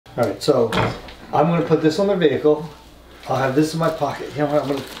All right, so I'm going to put this on the vehicle. I'll have this in my pocket. You know what? I'm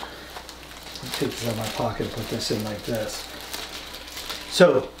going to take this out of my pocket and put this in like this.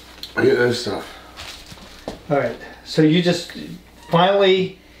 So. I get this stuff. All right, so you just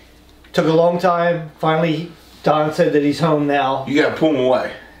finally took a long time. Finally, Don said that he's home now. You gotta pull him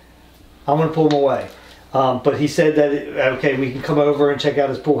away. I'm gonna pull him away, but he said that okay, we can come over and check out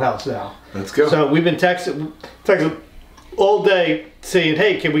his pool house now. Let's go. So we've been texting all day, saying,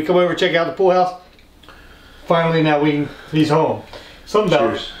 "Hey, can we come over and check out the pool house?" Finally, now he's home. Some kind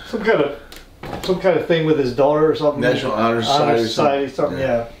of thing with his daughter or something. National Honor Society. Something.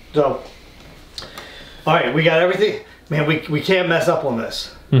 Yeah. So. All right, we got everything. Man, we can't mess up on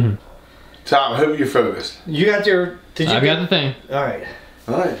this. Mm-hmm. Tom, I hope you're focused. You got your... I've got the thing. All right.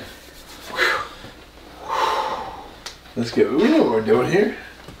 All right. Let's go. We know what we're doing here.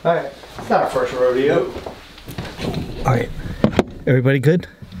 All right. It's not our first rodeo. All right. Everybody good?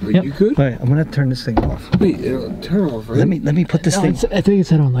 Are you good? All right, I'm going to turn this thing off. Wait, it'll turn off, right? Let me put this thing... I think it's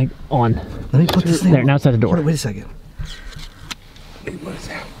set on, like, on. Let me put this thing there, now it's at the door. Wait a second. Hey, what is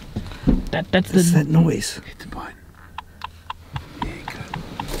that? That's that noise. Hit the button. Yeah,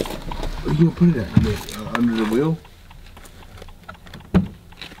 good. Where you gonna put it at? Under the wheel?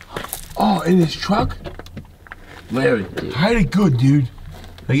 Oh, in his truck? Larry, hide it good, dude.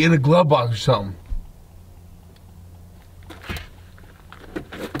 Like in a glove box or something.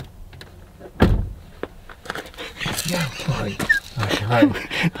 Yeah, fine. Alright.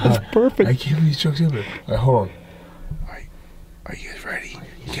 That's perfect. I can't believe these trucks over there. Alright, hold on. Alright. Are you guys ready?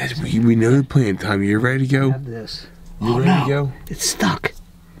 You guys, we know the plan, Tom. You ready to go? Have this. You ready to go? It's stuck.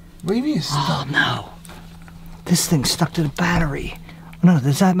 What do you mean it's stuck? Oh, no. This thing's stuck to the battery. No,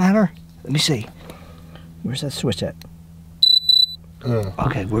 does that matter? Let me see. Where's that switch at?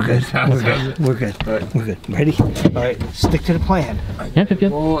 Okay, we're good. We're good. We're good. Right. We're good. Ready? All right, stick to the plan. Yep.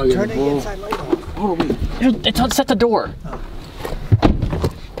 Oh, Turn the inside light on. Oh, wait. It's on, set the door. Oh.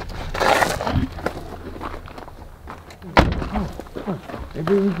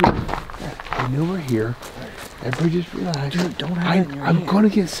 Everybody, I know we're here. Everybody just relax. Dude, don't have it in your I'm hand. gonna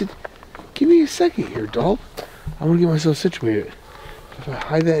get Give me a second here, dog. I'm gonna get myself situated. If I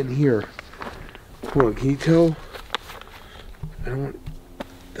hide that in here. Hold on, can you tell? I don't want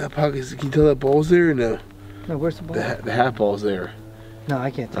that pocket. Can you tell that ball's there or no? No, where's the ball? The half ball's there. No,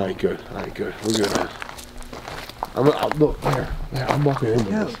 I can't tell. Alright, good. Alright, good. We're good now. Look, there. I'm walking in with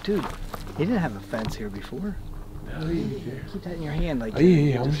No, this. dude, you didn't have a fence here before. Oh, yeah. Keep that in your hand, like. Oh,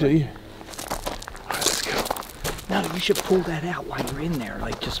 yeah. I'm just gonna show like- you. Alright, let's go. No, you should pull that out while you're in there,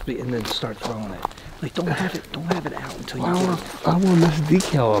 like and then start throwing it. Like don't have it out until you. I don't want to mess the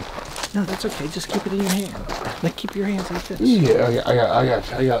decal up. No, that's okay. Just keep it in your hand. Like keep your hands like this. Yeah, I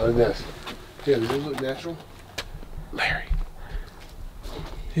got like this. Yeah, does this look natural? Larry.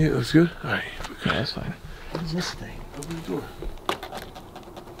 Yeah, it looks good. All right. Yeah, that's fine. What is this thing? Open the door.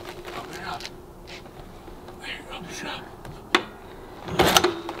 Open it up. Larry, open it up.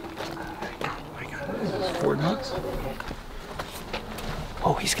 What is this, Fort Knox?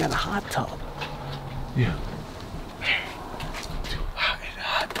 Oh, he's got a hot tub. Yeah. It's too hot in a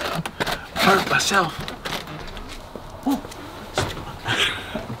hot tub. I burnt myself. Oh,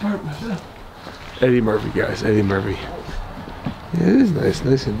 I burnt myself. Eddie Murphy, guys. Eddie Murphy. Yeah, it is nice.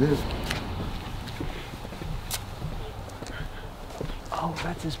 Nice and new. oh,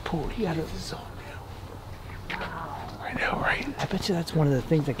 that's his pool. He got it. This on now. I know, right? I bet you that's one of the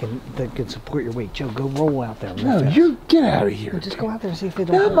things that can support your weight. Joe, go roll out there. No, you get out of here. Well, just go out there and see if they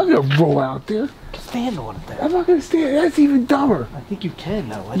No, I'm don't. not gonna roll out there. Stand on it there. I'm not gonna stand. That's even dumber. I think you can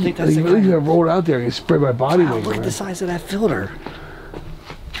though. I think that's You the really kind gonna roll out there and spread my body Wow, weight look at around. the size of that filter.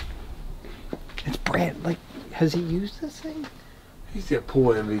 It's brand like. Has he used this thing? He's got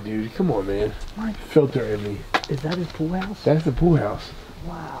pool envy, dude. Come on, man. What? Filter envy. Is that his pool house? That's the pool house.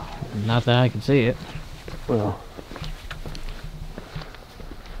 Wow. Not that I can see it. Well.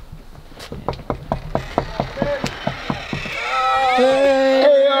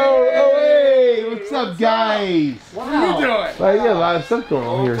 Hey, what's up, guys? Wow. What are you doing? Well, yeah, a lot of stuff going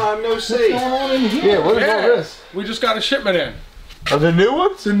on here. Time no see. Yeah, what is all this? We just got a shipment in. Are the new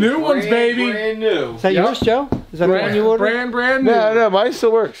ones? The new ones, baby. Brand new. Is that Yep. yours, Joe? Is that the one you ordered? Brand new. No, mine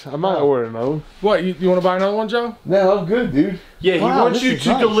still works. I'm not ordering another one. What, you want to buy another one, Joe? No, I'm good, dude. Yeah, he Wow, wants this you is to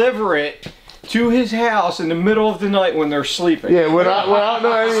nice. deliver it to his house in the middle of the night when they're sleeping. Yeah, when I don't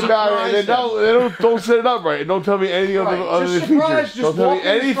know anything about it, and then don't set it up right. Don't tell me anything Right, other just than surprise, features. just Don't tell me walk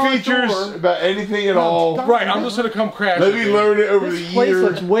in the any front features door. about anything at all. Right, I'm just going to come crash. Let it, me dude. learn it over This the place year.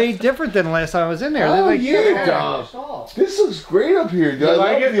 looks way different than the last time I was in there. They're Oh, like, yeah, it does. off. This looks great up here, dude. I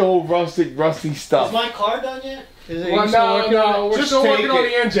like love it? the old rusty stuff. Is my car done yet? Is it Well, no, we're Just still take working on it.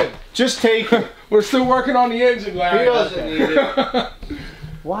 the engine. Just take it. We're still working on the engine, Larry. He doesn't need it.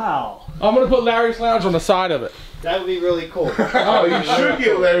 Wow. I'm gonna put Larry's Lounge on the side of it. That would be really cool. Oh, you should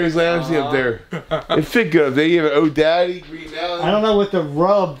get Larry's Lounge up there. It fit good up there. You have an O'Daddy, Green Alley. I don't know what the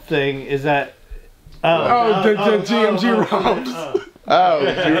rub thing is that. The GMG rubs. Oh,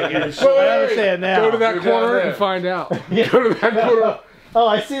 I understand now. Go to that You're corner down there. and find out. Yeah. Go to that corner. Oh,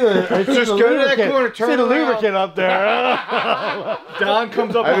 I see the. I see Just the go to that lubricant. corner, See turn the around. lubricant up there. Don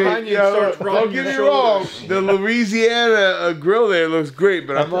comes up I mean, behind you you and know, starts don't rubbing get your me wrong. shoulders. The Louisiana grill there looks great,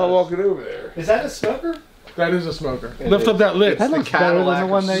 but I'm not walking over there. Is that a smoker? That is a smoker. Lift up that lid. That looks better than the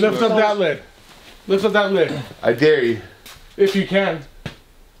one that. Lift up that lid. Lift up that lid. I dare you. If you can.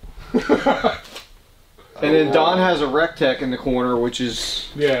 And then Don has a Rectech in the corner, which is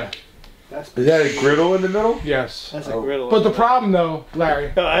Yeah. Is that a griddle in the middle? Yes. That's a griddle. But the problem though,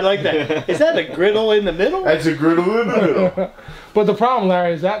 Larry. Oh, I like that. Is that a griddle in the middle? That's a griddle in the middle. But the problem,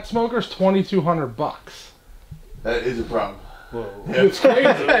 Larry, is that smoker's $2,200. That is a problem. It's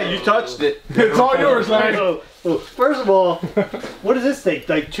crazy. you touched it. It's all yours, Larry. Oh, first of all, what does this take?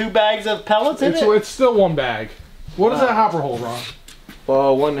 Like 2 bags of pellets in it? It's still one bag. What does that hopper hold, Ron?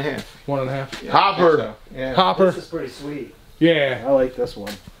 1.5. 1.5. Hopper. Yeah. Hopper. This is pretty sweet. Yeah. I like this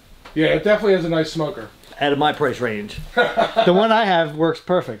one. Yeah, it definitely is a nice smoker. Out of my price range. The one I have works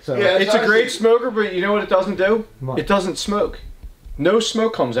perfect. So Yeah. It's a great smoker, but you know what it doesn't do? What? It doesn't smoke. No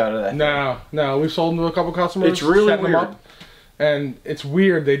smoke comes out of that. No, we've sold them to a couple customers. It's really set them weird. up, and it's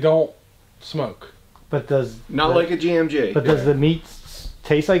weird they don't smoke. But does Not the, like a GMG. But does the meat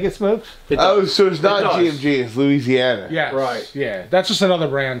taste like it smokes? It Oh, does. so it's not It does. GMG, it's Louisiana. Yes. Right. Yeah, that's just another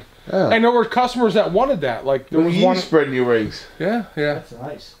brand. Oh. And there were customers that wanted that. Like there Look was at you one. spreading your wings. Yeah. That's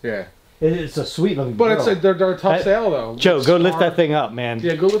nice. Yeah. It's a sweet looking. But it's grill. they're a tough That- sale though. Joe, It's go lift hard. that thing up, man.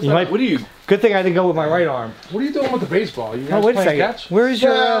 Yeah, go lift You that might- up. What do you? Good thing I didn't go with my right arm. What are you doing with the baseball? You Oh, guys wait a playing second. catch? Where is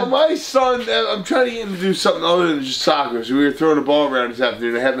your? Yeah, my son, I'm trying to get him to do something other than just soccer. So we were throwing a ball around this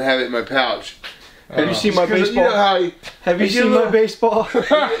afternoon. I happen to have it in my pouch. Have you seen my 'Cause baseball? You know how he, Have you get a seen my little- baseball?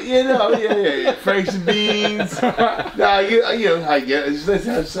 yeah. Franks and beans. Nah, you know how you get it. It's nice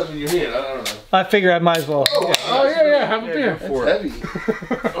to have something in your hand. I don't know. I figure I might as well. Oh yeah, have a beer. It's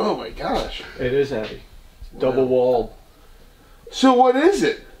heavy. Oh my gosh. It is heavy. Double walled. So what is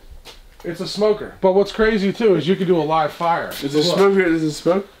it? It's a smoker. But what's crazy too is you can do a live fire. Is it smoke here? Is it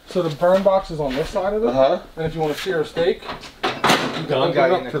smoke? So the burn box is on this side of it, Uh-huh. and if you want to sear a steak, you Don open got it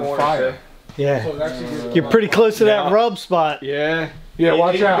you up in the to the corner, fire. Yeah. So it actually gives you You're a pretty close to that Now- rub spot. Yeah. Yeah,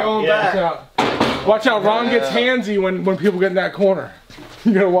 watch Keep out. going Watch back. out. Watch out. Ron gets handsy when people get in that corner.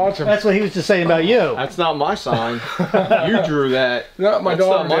 You gotta watch him. That's what he was just saying about you. That's not my sign. You drew that. No, my That's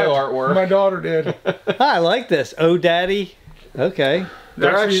daughter not my did. artwork. My daughter did. I like this. Oh, daddy. Okay.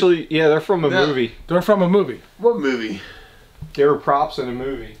 They're actually, yeah, they're from a movie. They're from a movie. What movie? They were props in a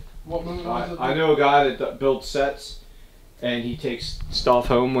movie. What movie was it? I know a guy that builds sets, and he takes stuff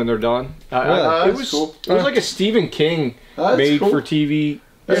home when they're done. Oh, It that's was cool. It was like a Stephen King That's made cool. for TV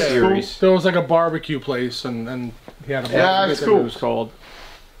That's series. There was like a barbecue place, and he had a Yeah, I that's forget what cool. it was called.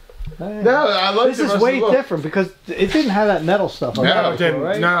 No, I like This is way different because it didn't have that metal stuff on No, that it before, didn't.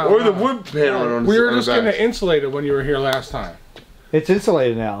 right? No. Or the wood panel on We were on just the gonna back. insulate it when you were here last time. It's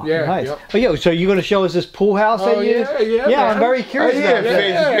insulated now. Yeah, Nice. yep. Oh, yeah. So you're going to show us this pool house that you? yeah, Yeah, I'm man. very Oh, curious yeah, about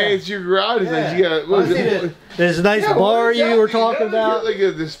that. fancy your garage. Yeah. You got, what I is see it? that there's a nice Yeah, bar what is you that? were Is talking that about. like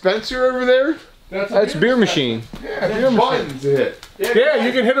a dispenser over there? That's beer machine. Yeah, beer buttons to hit. Yeah,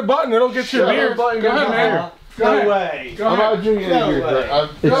 you can hit a button. It'll get you a Shut beer. up, Go button, ahead, go man. ahead. Go No ahead. way. Go I'm ahead. not drinking No any beer. way. I'm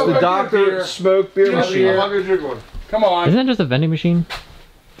It's Go the get Dr. beer. Smoke beer Get a machine. beer. not gonna drink one. Come on. Isn't that just a vending machine?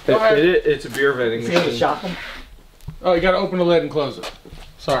 Go ahead. It's a beer vending See how to machine. shop them? Oh, you gotta open the lid and close it.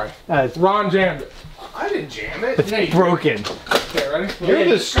 Sorry. It's Ron jammed it. I didn't jam it. Yeah, you broken. Okay, ready? You're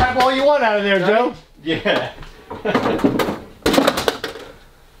the scrap all you want out of there, Joe. Yeah.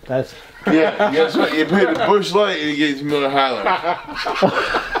 That's Yeah, guess what? You put the Bush Light and you get some Miller High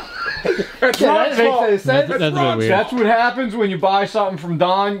Life. That's yeah, Ron's that makes fault. any sense. That's a bit weird. That's what happens when you buy something from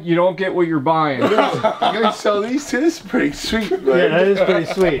Don. You don't get what you're buying. You guys sell these too? This is pretty sweet. Yeah, that is pretty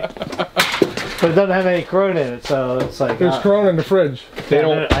sweet. But it doesn't have any Corona in it, so it's like. There's Corona in the fridge. They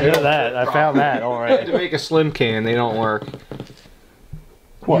don't. I know that. I found that To already. make a slim can, they don't work.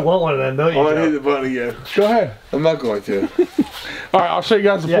 You want one of them, don't you? I'm gonna hit Joe? the button again. Go ahead. I'm not going to. All right, I'll show you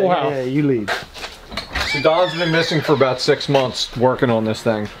guys the Yeah, full yeah, house. yeah, you lead. So Don's been missing for about 6 months working on this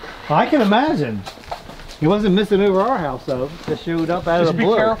thing. I can imagine. He wasn't missing over our house though. Just showed up out of Just the be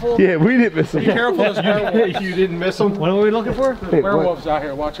blue. careful. Yeah, we didn't miss Be careful. There's werewolves. You didn't miss him? What are we looking for? There's werewolves out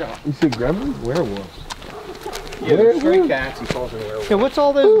here. Watch out. You said gremlins? Werewolves. Yeah, there's stray cats and calls and werewolves. Yeah, what's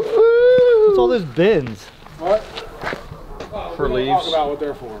all those bins? What? For we don't leaves. talk about what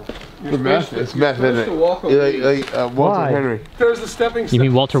they're for. For meth. It's meth, isn't it? to walk on Like Walter Why? Henry. There's the stepping You stone.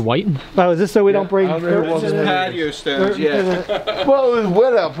 mean Walter White? Oh, is this so we don't bring I don't know dirt who into Walter the- patio stones, yeah. Well, it was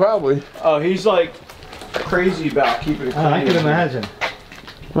wet out, probably. Oh, he's like crazy about keeping it clean. I can imagine.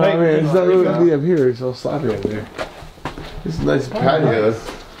 Well, I mean, it's not really be up here. It's all sloppy over there. This is a nice patio.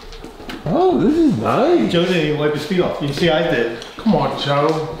 Oh, this is nice. Joe didn't even wipe his feet off. You see, I did. Come on,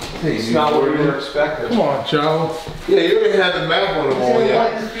 Joe. It's not what we were expecting. Come on, Joe. Yeah, you don't even have the map on the wall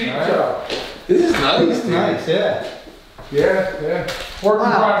yet. Joe. This is nice, dude. Nice, yeah. Yeah. Work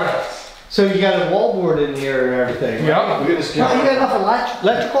in progress. So you got a wallboard in here and everything. Yeah. Look at this Well, you guy. got enough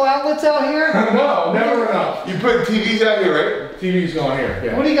electrical outlets out here? No, never enough. You put TVs out here, right? TV's going here.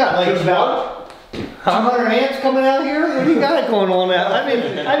 Yeah. What do you got? Like about 200 amps coming out here? What do you got going on out? I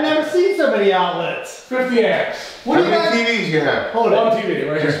mean, I've never seen so many outlets. 50 amps. What do How you many got? TVs you have? Hold One it. TV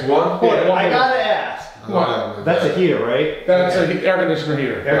right Just here. one? Hold it. one I TV. gotta ask. What? That's a heater, right? That's a air conditioner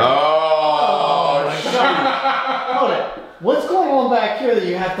heater. Oh, Hold it. What's going on back here that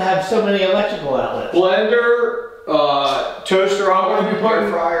you have to have so many electrical outlets? Blender, toaster I'm oven, gonna be putting.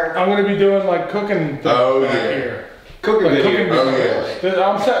 air fryer. I'm gonna be doing like cooking things Oh, back yeah. here. Cooking Like video. cooking Oh, videos.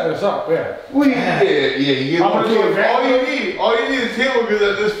 I'm setting this up. Yeah. yeah, you get I'm one gonna do a table. All you need is a table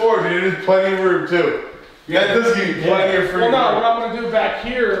because this far, dude. There's plenty of room too. That does give you plenty of free Well, no. room. What I'm gonna do back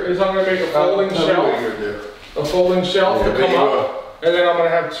here is I'm gonna make a folding That's what shelf. you're gonna do. A folding shelf Yeah, to but come you up, and then I'm gonna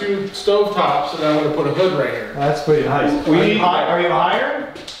have 2 stove tops, and then I'm gonna put a hood right here. That's pretty nice. Are you hired?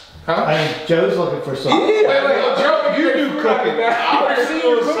 Huh? I mean, Joe's looking for something. Yeah, Wait, Joe, you do cooking. I'll see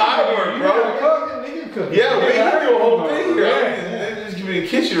you side work, bro. We can cook. Yeah, we can do a whole thing here. Yeah. Just give me a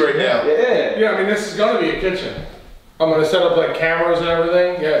kitchen right now. Yeah. Yeah, I mean, this is gonna be a kitchen. I'm gonna set up like cameras and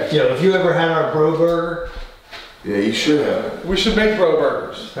everything. Yeah. Yo, if you ever had our bro burger, Yeah, you should have. We should make bro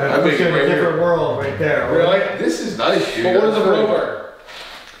burgers. that puts you in a different world right there. Really? This is nice, dude. But what is a bro burger?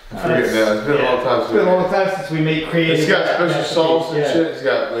 I forget now. It's been a long time It's been a long time since we made creative. It's got special sauce and Yeah. shit. It's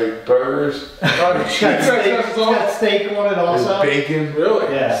got like burgers, It's got steak on it also. there's bacon.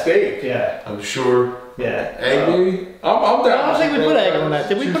 Really? Yeah. Steak. Yeah, I'm sure. yeah. Egg maybe? I'm down. I don't think we put egg on that.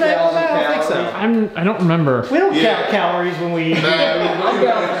 Did we put egg on that? I don't think so. I don't remember. We don't Yeah. count calories when we eat. Nah, I'm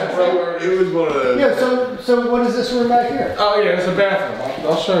down for some bro burgers. it was one of those. Yeah, so what is this room back here? Oh yeah, it's a bathroom.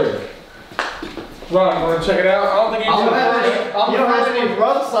 I'll show you. Ron, wanna check it out? I don't think You you don't have any, I'm you the don't have first any one.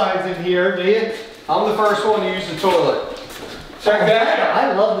 rug signs in here, do you? I'm the first one to use the toilet. check that out.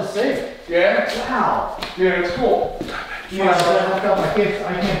 I love the sink. Yeah? Wow. Yeah, it's cool. Yeah, I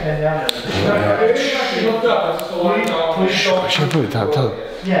can't bend down there. It is actually hooked up. It's just a line off. Should I put it top?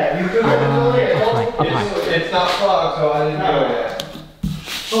 Yeah, you could. It's not plugged, so I didn't do it.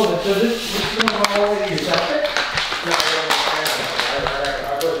 Oh, but so this room all the way to your septic?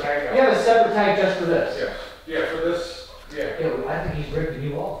 You have a separate tank just for this? Yeah, for this. Yeah. Yo, I think he's ripping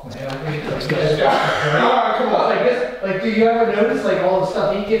you off, man. I think it's Come on. like, do you ever notice like all the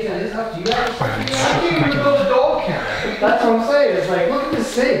stuff he gets in his house? Do you ever? I can't even build a dog kennel. That's what I'm saying. It's like, look at this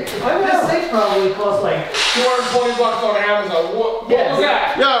sink. This sink probably costs like. $220 on Amazon. What Yeah. was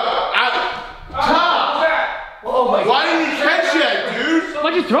that? Yo, What was that? Oh my. why didn't you catch that, dude?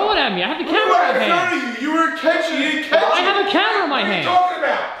 Why'd you throw it at me? I have the You camera were in my in front hand. of you. You were catching. You didn't catch I it. have a camera in my What are you hand. talking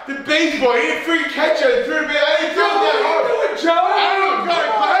about? The baseball. You didn't freaking catch it. I threw it. I didn't throw it that hard. Joe? I don't know what kind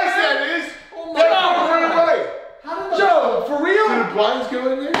of class that is. my That God. ran away. Joe, for real? Did the blinds go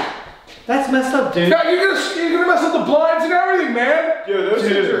in there? That's messed up, dude. Yeah, you're gonna mess up the blinds and everything, man. Yo, those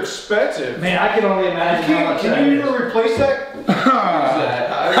things are expensive. Man, I can only imagine how much that Can you is. even replace that?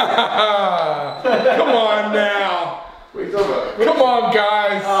 Come on now. What are you talking about? Come on,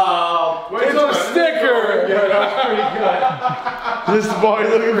 guys. Wait, It's a sticker. Yeah, that's pretty good. This is the ball you're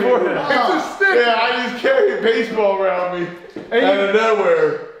looking for? It's a sticker. Yeah, I just carry a baseball around me out of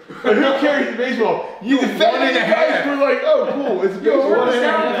nowhere. Like, who carries a baseball? You the fact that you guys were like, oh cool, it's a Yo, baseball. where did the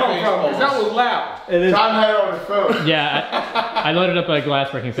sound come from? Because that was loud. It is. Tom had it on his phone. Yeah, I loaded up a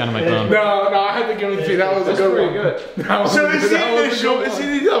glass breaking sound on my phone. No, I had to give it to you. That was a good pretty one. good. That was So a it's good- the that was a initial, good it's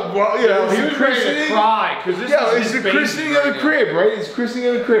one. the, well, yeah, it's the christening. Cry, because this Yeah, is it's his the baby christening of the right now. crib, right? It's christening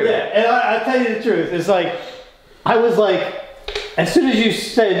of the crib. Yeah, and I tell you the truth, it's like, I was like, as soon as you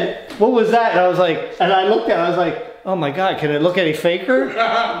said, what was that? And I was like, and I looked at it, I was like, oh my God, can it look any faker?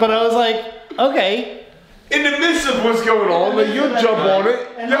 But I was like, okay. In the midst of what's going on, like, you'll jump on it.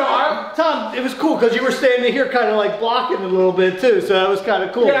 And Tom, it was cool because you were standing here kind of like blocking a little bit too, so that was kind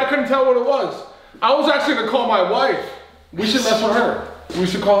of cool. Yeah, I couldn't tell what it was. I was actually gonna call my wife. We should mess with her. We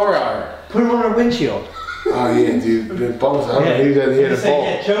should call her out. Put it on her windshield. Oh yeah, dude. The balls. I don't know who's out here to ball.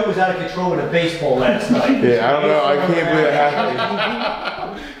 Yeah, Joe was out of control with a baseball last night. Yeah, I don't know. I can't believe that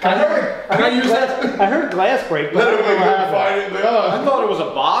happened. I heard glass break, but I don't know what happened. I thought it was a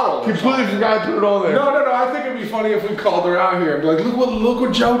bottle. Completely forgot to put it on there. No. I think it'd be funny if we called her out here and be like, look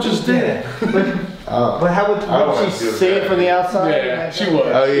what Joe just did. But how would she see it from the outside? Yeah, she would.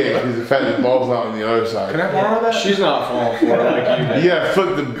 Oh yeah, because the fact that the ball's out on the other side. Can I borrow that? She's not falling for it like you. Yeah,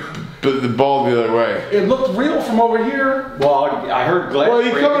 flip the ball the other way. It looked real from over here. Well, I heard glass. Well,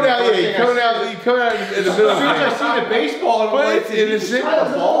 you coming out, you coming out in the middle. As soon as I see the baseball, But it's innocent. I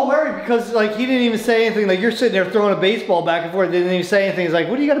was all worried because like he didn't even say anything. Like you're sitting there throwing a baseball back and forth, didn't even say anything. He's like,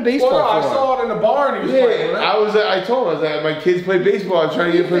 "What do you got a baseball Well, no, for?" I saw it in the bar and he was playing with it. I told him, I was like, my kids play baseball. I'm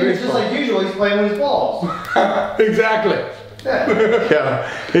trying to get play It's just baseball. like usual. He's playing with his balls. Exactly. Yeah,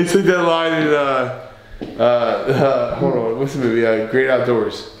 it's like that line in hold on, what's the movie? Great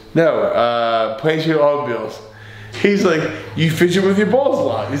Outdoors. No, Planes, Trains, Automobiles. He's like, you fishing with your balls a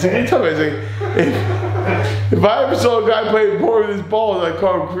lot. He's like, what are you talking about? He's like, if I ever saw a guy playing poor with his balls, I'd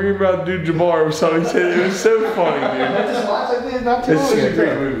call him Green Mountain Dude Jamar or something. He said it was so funny, dude. I just watched it not too long This is a ago.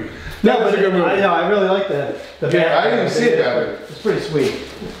 great movie. No, but I really like the Yeah, I didn't even see it that way. It's pretty sweet.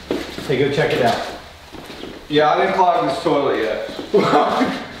 Hey, go check it out. Yeah, I didn't clog this toilet yet.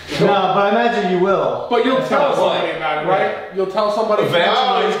 No, but I imagine you will. But you'll tell somebody about it, right? You'll tell somebody.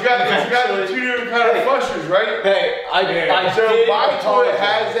 Oh, it's got the two different kind of flushers, right? Hey, I So did my toilet apologize.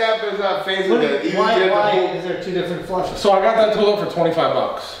 has that, but it's not fancy. That even Why get is there two different flushes? So I got that toilet for $25.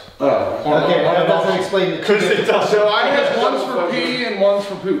 Okay, that doesn't explain the two different. So I Because have one's for pee and one's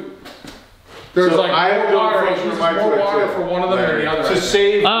for poop. There's So like I have more water. no It flush uses for my more toilet, water too. for one of them than the other. To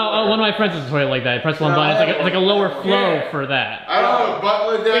save. Oh, one of my friends has a toilet like that. Press one button. It's like a lower flow for that. I don't have a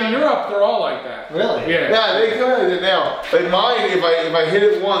button In down. Europe, they're all like that. Really? Yeah. Yeah, they come with it now. Like mine, if I hit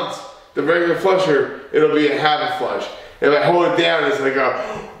it once, the regular flusher, it'll be a half a flush. If I hold it down, it's like a.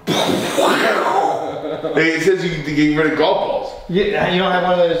 It says you can get rid of golf balls. You don't have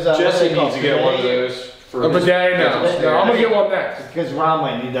one of those. Jesse needs to get one of those. A bidet, no. I'm gonna get one next. Because Ron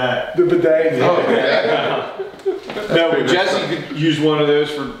might need that. The bidet. Oh, yeah. No, but Jesse could use one of those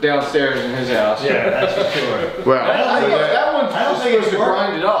for downstairs in his house. Yeah, that's for sure. Well, That one's I don't just think it's supposed to worked.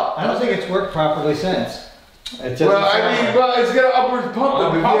 grind it up. I don't think it's worked properly since. It just well, I mean, it's got an upward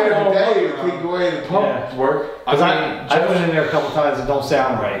pump. If you had a bidet, it would take away the pump Yeah. work. I went in there a couple times. It don't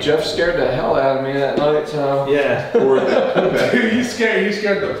sound right. Jeff scared the hell out of me that night, so. Yeah. Or the You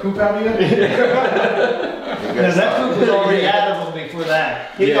scared the poop out of you? No, that poop was already out of him before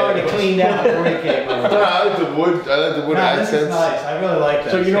that. He'd already cleaned out before he came over. I like the wood. I like the wood Nah, this is accents. nice. I really like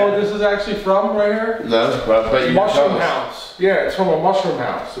that. So you know what this is actually from right here? No, but I bet you Mushroom tell us. house. Yeah, it's from a mushroom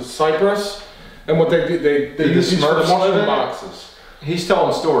house. It's Cyprus. And what they do, they use these for the Smurfs live mushroom in it? boxes. He's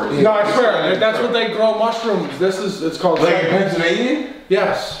telling stories. No, I swear, that's what they grow mushrooms. It's called Like in Cyprus. Pennsylvania?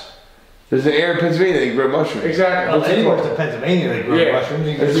 Yes, There's an area in Pennsylvania they grow mushrooms. exactly. Well, anywhere to Pennsylvania they grow Yeah. mushrooms.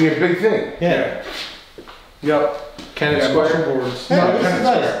 You It's can- like a big thing. Yeah. Yep. Kenneth Yeah, Square. mushroom boards. Yeah, No, this is Kenneth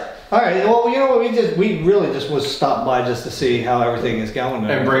nice. Square. All right. Well, you know what? We really just was stopped by just to see how everything is going.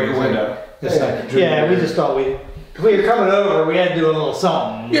 And break a window. Yeah, we just thought we were coming over. We had to do a little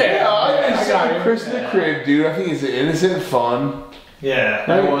something. Yeah, I got got you. Chris in the crib, dude. I think it's innocent fun. Yeah.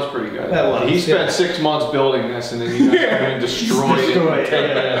 That was pretty good. That was, He spent yeah. 6 months building this and then you guys come and destroyed it in 10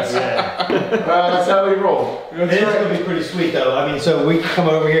 minutes. Yeah. That's how we roll. It is going to be pretty sweet, though. I mean, so we can come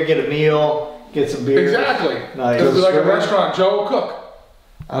over here, get a meal, get some beer. Exactly. Nice. It'll be like a restaurant. Joe will cook.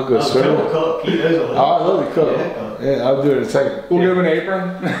 I'll go Joe swimming. will cook. He knows a Oh, little. I love to cook. Yeah. Yeah, I'll do it in a second. We'll give him an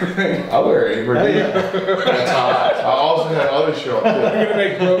apron. I'll wear an apron. Oh, yeah. That's hot. I also have other show up too. You're gonna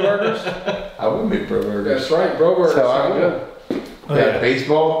make bro burgers. I would make bro burgers. That's right, bro burgers. That's how I sound would. good. Oh, Yeah, yeah.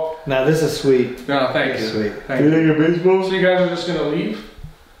 baseball. Now, this is sweet. No, thank you. Sweet. Thank you. think of baseball? So you guys are just gonna leave?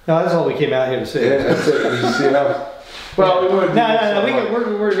 No, that's all we came out here to see. Yeah, that's it. You see how? Well, we would. No.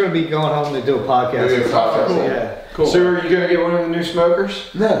 We're going to be going home to do a podcast. Maybe a podcast. Cool. Yeah. Cool. So are you going to get one of the new smokers?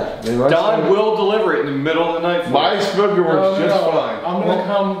 No. Don will deliver it in the middle of the night for My smoker works just fine. I'm gonna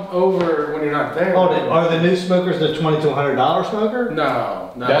come over when you're not there. Oh, are the new smokers the $20 to $100 smoker?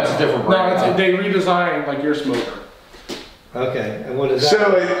 No. That's a different No, brand. they redesigned like your smoker. Okay, and what is So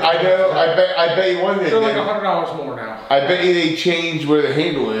that? I know. I bet you one thing. They're like then. $100 more now. I bet you they changed where the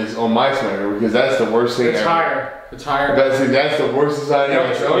handle is on my smoker because that's the worst thing It's ever. higher. It's higher. That's the worst design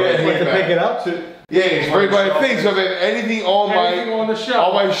ever. So What, to pick it up? Yeah, it's right by the thing. So if I have anything on Anything on the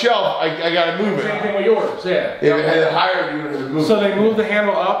shelf. my shelf, I gotta move Same it. thing with yours. Yeah. If it had it higher, you would have to move So it. they move the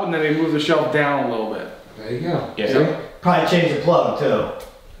handle up and then they move the shelf down a little bit. There you go. Yeah. See? Probably change the plug too.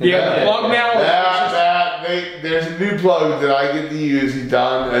 Yeah, the plug now. That there's a new plug that I get to use. He's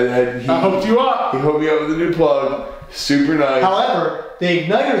done. And I hooked you up. He hooked me up with a new plug. Super nice. However, the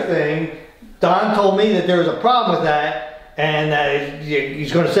igniter thing, Don told me that there was a problem with that, and that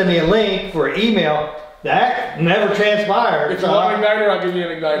he's going to send me a link for an email. That never transpired. If you want an igniter, I'll give you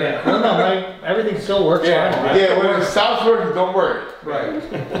an igniter. Yeah. No, everything still works fine. Yeah, when it stops working, don't worry. Right.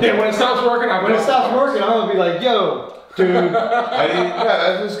 Yeah, when it stops working, when it stops working, I'm going to be like, yo, dude.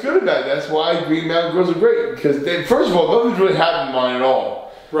 That's what's good about it. That's why Green Mountain Grills are great. Because, first of all, nothing's really happened to mine at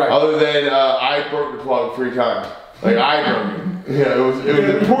all. Right. Other than I broke the plug 3 times. Like, I broke it. Yeah, it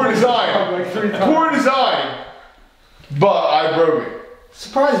was poor design. Like 3 times. Poor design. But I broke it.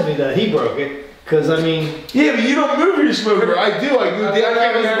 Surprised me that he broke it. Because, I mean... Yeah, but you don't move your smoker. I do. I go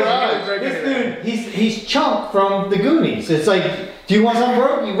down to his garage. This dude, he's Chunk from the Goonies. It's like, do you want something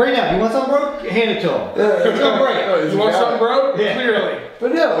broke? Right now, you want something broke? Hand it to him. It's going to break. You want something broke? Yeah. Clearly.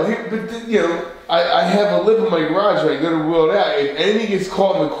 But no, you know, I have a lip in my garage where I go to wheel it out. If anything gets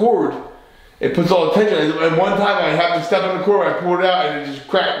caught in the cord, it puts all the tension. And one time I happened to step on the cord, I pulled it out, and it just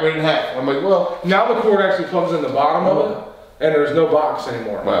cracked right in half. I'm like, well... Now the cord actually comes in the bottom of it. And there's no box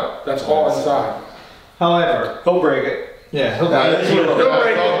anymore. Wow. That's all inside. However, he'll break it. Yeah, he'll break it. He'll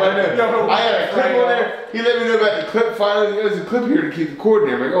break it. I had a clip on there. He let me know about the clip. Finally, there's a clip here to keep the cord in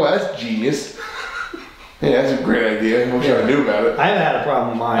there. I'm like, oh, that's genius. Yeah, that's a great idea. I wish I knew about it. I haven't had a problem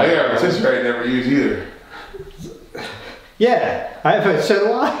with mine. I got a sister I never use either. Yeah, I have. So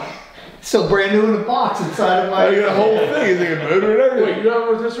do I. Still brand new in the box inside of my. You got a whole thing. It's like a motor and everything. Wait, you have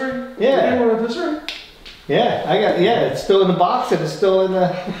a rotisserie? Yeah. You have a rotisserie? Yeah, I got. Yeah, it's still in the box and it's still in the.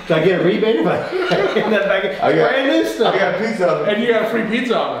 Did I get a rebate if I in that bag? Brand new stuff. I got pizza oven. And you got a free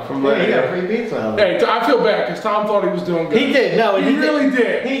pizza oven. From Yeah, he got a free pizza oven. Hey, I feel bad because Tom thought he was doing good. He did. No, he really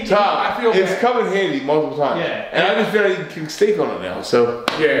did. He did. Tom, I feel it's bad. come in handy multiple times. Yeah. And I just feel like you can steak on it now. So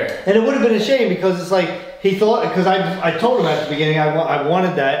Yeah. And it would have been a shame because it's like he thought because I told him at the beginning I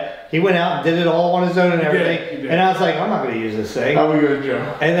wanted that. He went out and did it all on his own and everything. He did. And I was like, I'm not going to use this thing. how we go, Joe?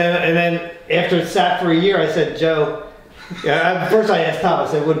 And then after it sat for a year, I said, Joe. Yeah, first I asked Tom. I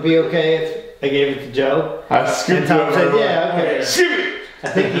said, would it be okay if I gave it to Joe? I scooped And Tom it. said, yeah, okay. Scoop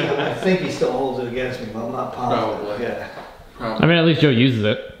it. I think he still holds it against me, but I'm not positive. Probably. Yeah. I mean, at least Joe uses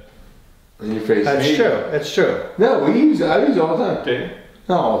it. In your face. That's true. That's true. No, we use it. I use it all the time. Do you?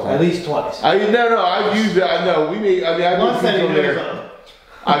 Not all the time. At least twice. I've used it. I know. I Once put that he pizza on knows there. of.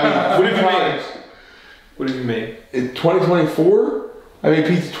 I mean, What have you times. made? What have you made? In 2024, I made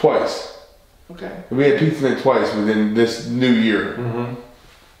pizza twice. Okay. We had pizza night twice within this new year. Mm-hmm.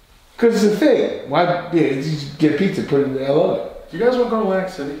 Cause it's a thing. Why? Yeah, you just get pizza, put it in. I love it. Do you guys want to go to Atlantic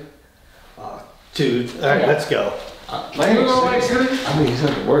City? Dude, all right, let's go. You want to go to Atlantic City? I mean, it's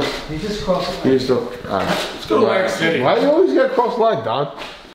not the worst. You just crossed the You're still. Let's go to Atlantic City. Why you always gotta cross the line, Don?